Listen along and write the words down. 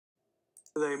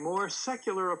with a more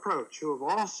secular approach who have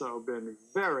also been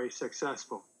very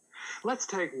successful. Let's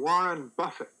take Warren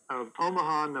Buffett of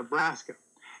Omaha, Nebraska.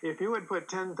 If you would put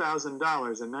 $10,000 in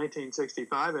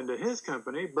 1965 into his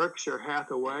company, Berkshire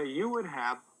Hathaway, you would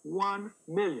have $1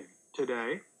 million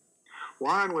today.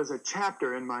 Warren was a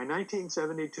chapter in my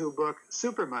 1972 book,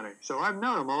 Super Money, so I've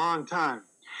known him a long time.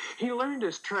 He learned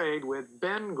his trade with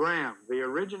Ben Graham, the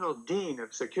original dean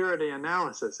of security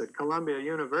analysis at Columbia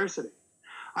University.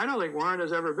 I don't think Warren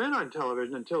has ever been on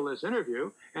television until this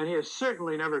interview, and he has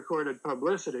certainly never courted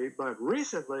publicity, but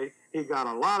recently he got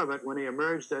a lot of it when he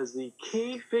emerged as the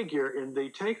key figure in the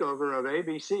takeover of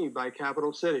ABC by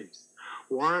Capital Cities.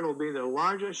 Warren will be the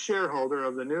largest shareholder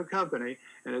of the new company,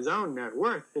 and his own net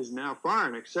worth is now far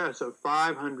in excess of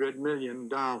 $500 million.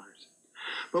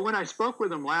 But when I spoke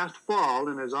with him last fall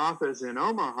in his office in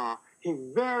Omaha, he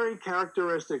very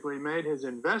characteristically made his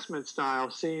investment style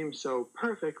seem so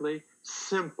perfectly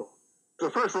simple. The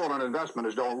first rule in investment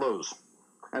is don't lose.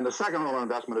 And the second rule in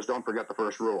investment is don't forget the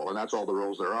first rule, and that's all the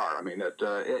rules there are. I mean,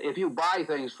 if you buy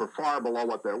things for far below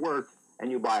what they're worth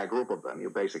and you buy a group of them, you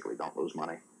basically don't lose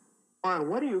money. Warren,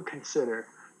 what do you consider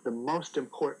the most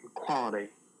important quality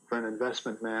for an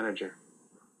investment manager?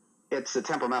 It's a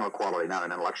temperamental quality, not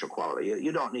an intellectual quality.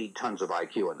 You don't need tons of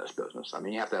IQ in this business. I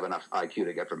mean, you have to have enough IQ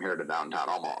to get from here to downtown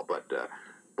Omaha,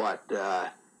 but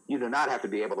you do not have to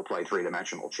be able to play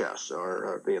three-dimensional chess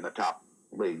or be in the top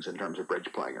leagues in terms of bridge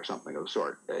playing or something of the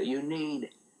sort. You need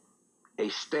a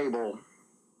stable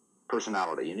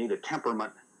personality. You need a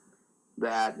temperament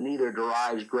that neither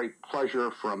derives great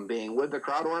pleasure from being with the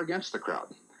crowd or against the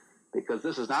crowd, because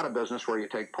this is not a business where you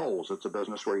take polls. It's a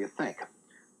business where you think.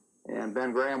 And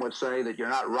Ben Graham would say that you're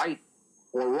not right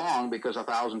or wrong because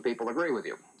 1,000 people agree with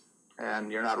you.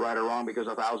 And you're not right or wrong because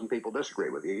 1,000 people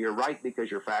disagree with you. You're right because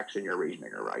your facts and your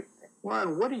reasoning are right.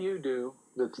 Warren, what do you do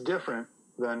that's different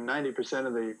than 90%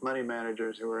 of the money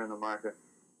managers who are in the market?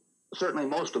 Certainly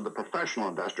most of the professional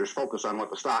investors focus on what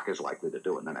the stock is likely to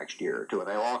do in the next year or two. And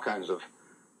they have all kinds of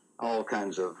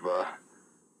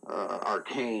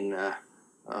arcane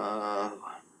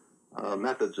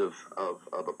methods of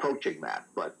approaching that,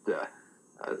 but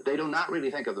they do not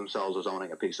really think of themselves as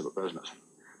owning a piece of a business.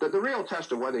 The real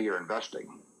test of whether you're investing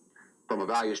from a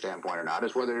value standpoint or not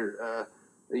is whether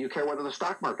you care whether the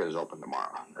stock market is open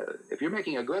tomorrow. If you're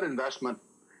making a good investment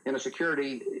in a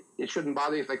security, it shouldn't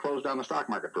bother you if they close down the stock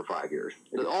market for 5 years.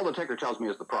 All the ticker tells me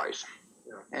is the price.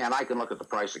 Yeah. And I can look at the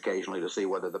price occasionally to see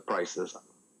whether the price is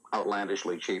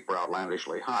outlandishly cheap or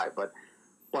outlandishly high, but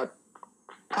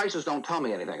prices don't tell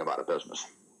me anything about a business.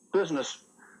 Business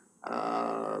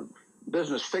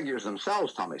figures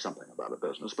themselves tell me something about a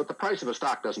business, but the price of a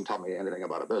stock doesn't tell me anything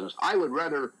about a business. I would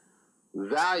rather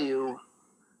value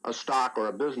a stock or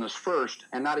a business first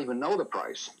and not even know the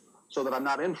price, so that I'm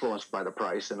not influenced by the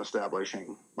price in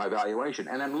establishing my valuation,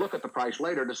 and then look at the price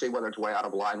later to see whether it's way out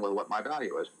of line with what my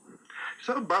value is.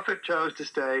 So Buffett chose to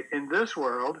stay in this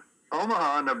world,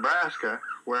 Omaha, Nebraska,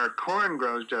 where corn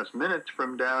grows just minutes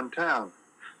from downtown.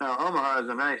 Now, Omaha is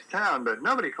a nice town, but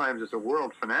nobody claims it's a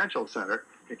world financial center.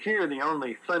 Here, the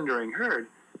only thundering herd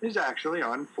is actually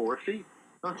on 4 feet.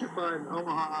 Don't you find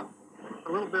Omaha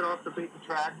a little bit off the beaten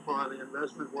track for the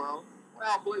investment world?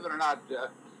 Well, believe it or not,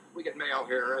 we get mail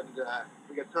here, and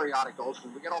we get periodicals,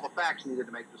 and we get all the facts needed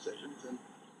to make decisions. And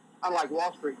unlike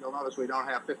Wall Street, you'll notice we don't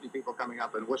have 50 people coming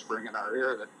up and whispering in our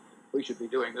ear that we should be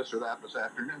doing this or that this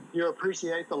afternoon. You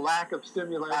appreciate the lack of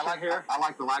stimulation here? I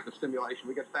like the lack of stimulation.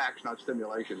 We get facts, not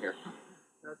stimulation here.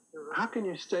 How can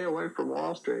you stay away from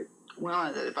Wall Street?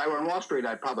 Well, if I were in Wall Street,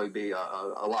 I'd probably be a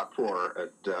lot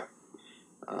poorer.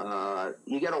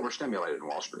 You get overstimulated in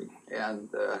Wall Street, and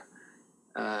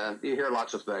you hear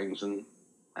lots of things, and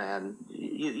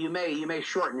you may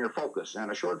shorten your focus, and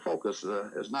a short focus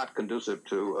is not conducive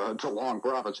to long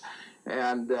profits.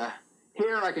 And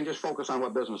here I can just focus on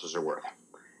what businesses are worth,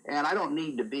 and I don't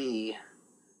need to be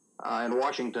in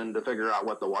Washington to figure out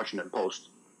what the Washington Post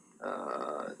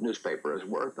newspaper is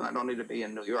worth, and I don't need to be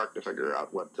in New York to figure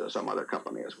out what some other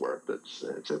company is worth. It's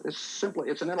simply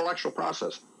an intellectual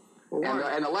process, and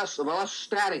the less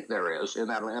static there is in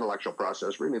that intellectual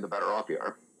process, really the better off you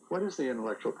are. What is the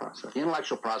intellectual process? The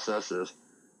intellectual process is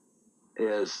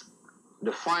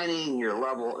defining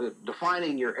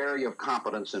your area of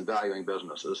competence in valuing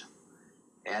businesses,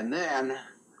 and then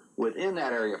within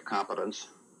that area of competence,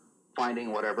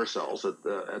 finding whatever sells at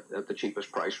the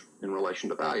cheapest price in relation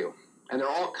to value. And there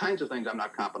are all kinds of things I'm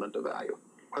not competent to value,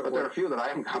 but there are a few that I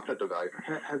am competent to value.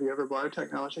 Have you ever bought a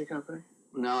technology company?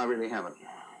 No, I really haven't.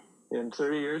 In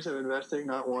 30 years of investing,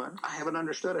 not one? I haven't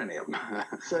understood any of them.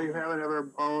 So you haven't ever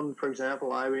owned, for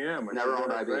example, IBM? Never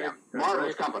owned IBM.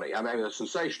 Marvelous company. I mean, a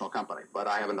sensational company, but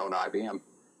I haven't owned IBM.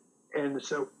 And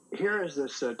so here is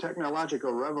this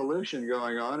technological revolution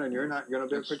going on, and you're not going to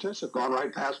be a participant. Gone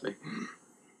right past me.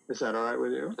 Is that all right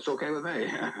with you? It's okay with me.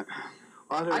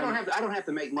 I don't have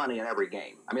to make money in every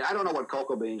game. I mean, I don't know what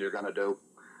cocoa beans are going to do.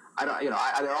 I don't. There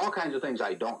are all kinds of things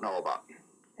I don't know about,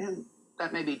 and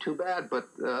that may be too bad. But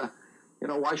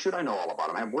why should I know all about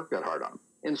them? I haven't worked that hard on them.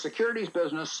 In the securities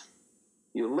business,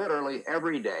 you literally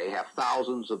every day have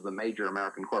thousands of the major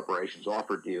American corporations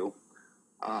offered to you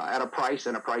at a price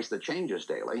that changes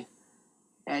daily,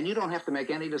 and you don't have to make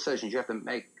any decisions. You have to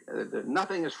make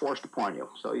nothing is forced upon you.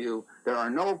 So there are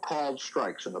no called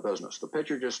strikes in the business. The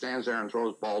pitcher just stands there and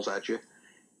throws balls at you,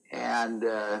 and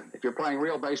if you're playing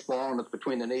real baseball and it's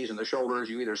between the knees and the shoulders,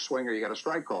 you either swing or you got a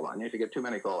strike called on you. If you get too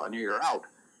many called on you, you're out.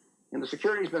 In the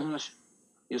securities business,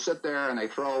 you sit there and they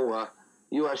throw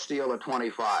U.S. Steel at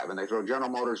 25 and they throw General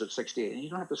Motors at 68, and you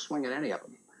don't have to swing at any of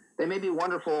them. They may be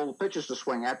wonderful pitches to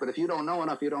swing at, but if you don't know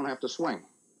enough, you don't have to swing.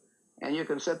 And you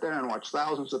can sit there and watch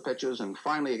thousands of pitches, and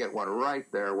finally you get one right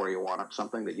there where you want it,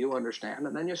 something that you understand,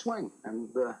 and then you swing. And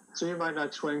so you might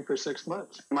not swing for 6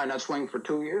 months. You might not swing for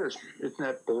 2 years. Isn't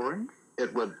that boring?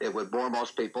 It would bore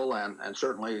most people, and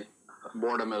certainly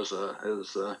boredom is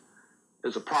a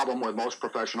problem with most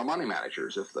professional money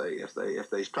managers. If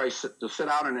they try to sit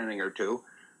out an inning or two,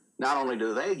 not only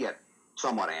do they get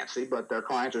somewhat antsy, but their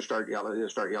clients start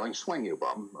yelling, "Swing, you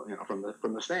bum!"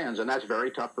 from the stands, and that's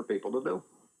very tough for people to do.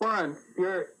 Warren,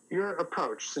 your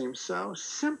approach seems so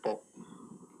simple.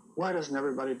 Why doesn't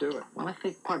everybody do it? Well, I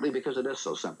think partly because it is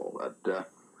so simple. That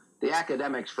the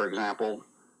academics, for example,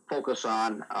 focus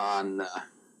on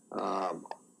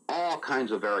all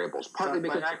kinds of variables. Partly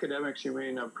because by academics, you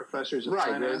mean professors of right,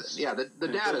 finance? The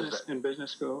data in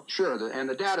business school. Sure, and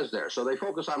the data's there. So they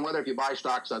focus on whether if you buy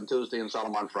stocks on Tuesday and sell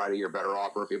them on Friday, you're better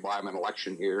off, or if you buy them in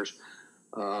election years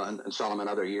and sell them in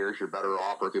other years, you're better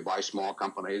off, or if you buy small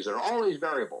companies. There are all these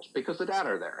variables because the data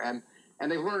are there,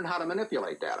 and they've learned how to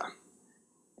manipulate data.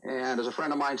 And as a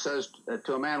friend of mine says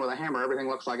to a man with a hammer, everything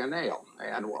looks like a nail.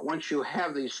 And once you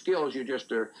have these skills, you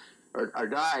just are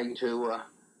dying to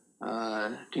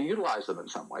utilize them in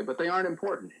some way, but they aren't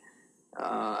important.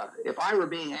 If I were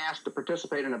being asked to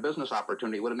participate in a business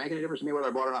opportunity, would it make any difference to me whether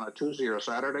I bought it on a Tuesday or a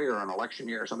Saturday or an election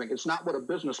year or something? It's not what a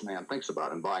businessman thinks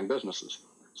about in buying businesses.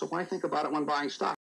 So why think about it when buying stock?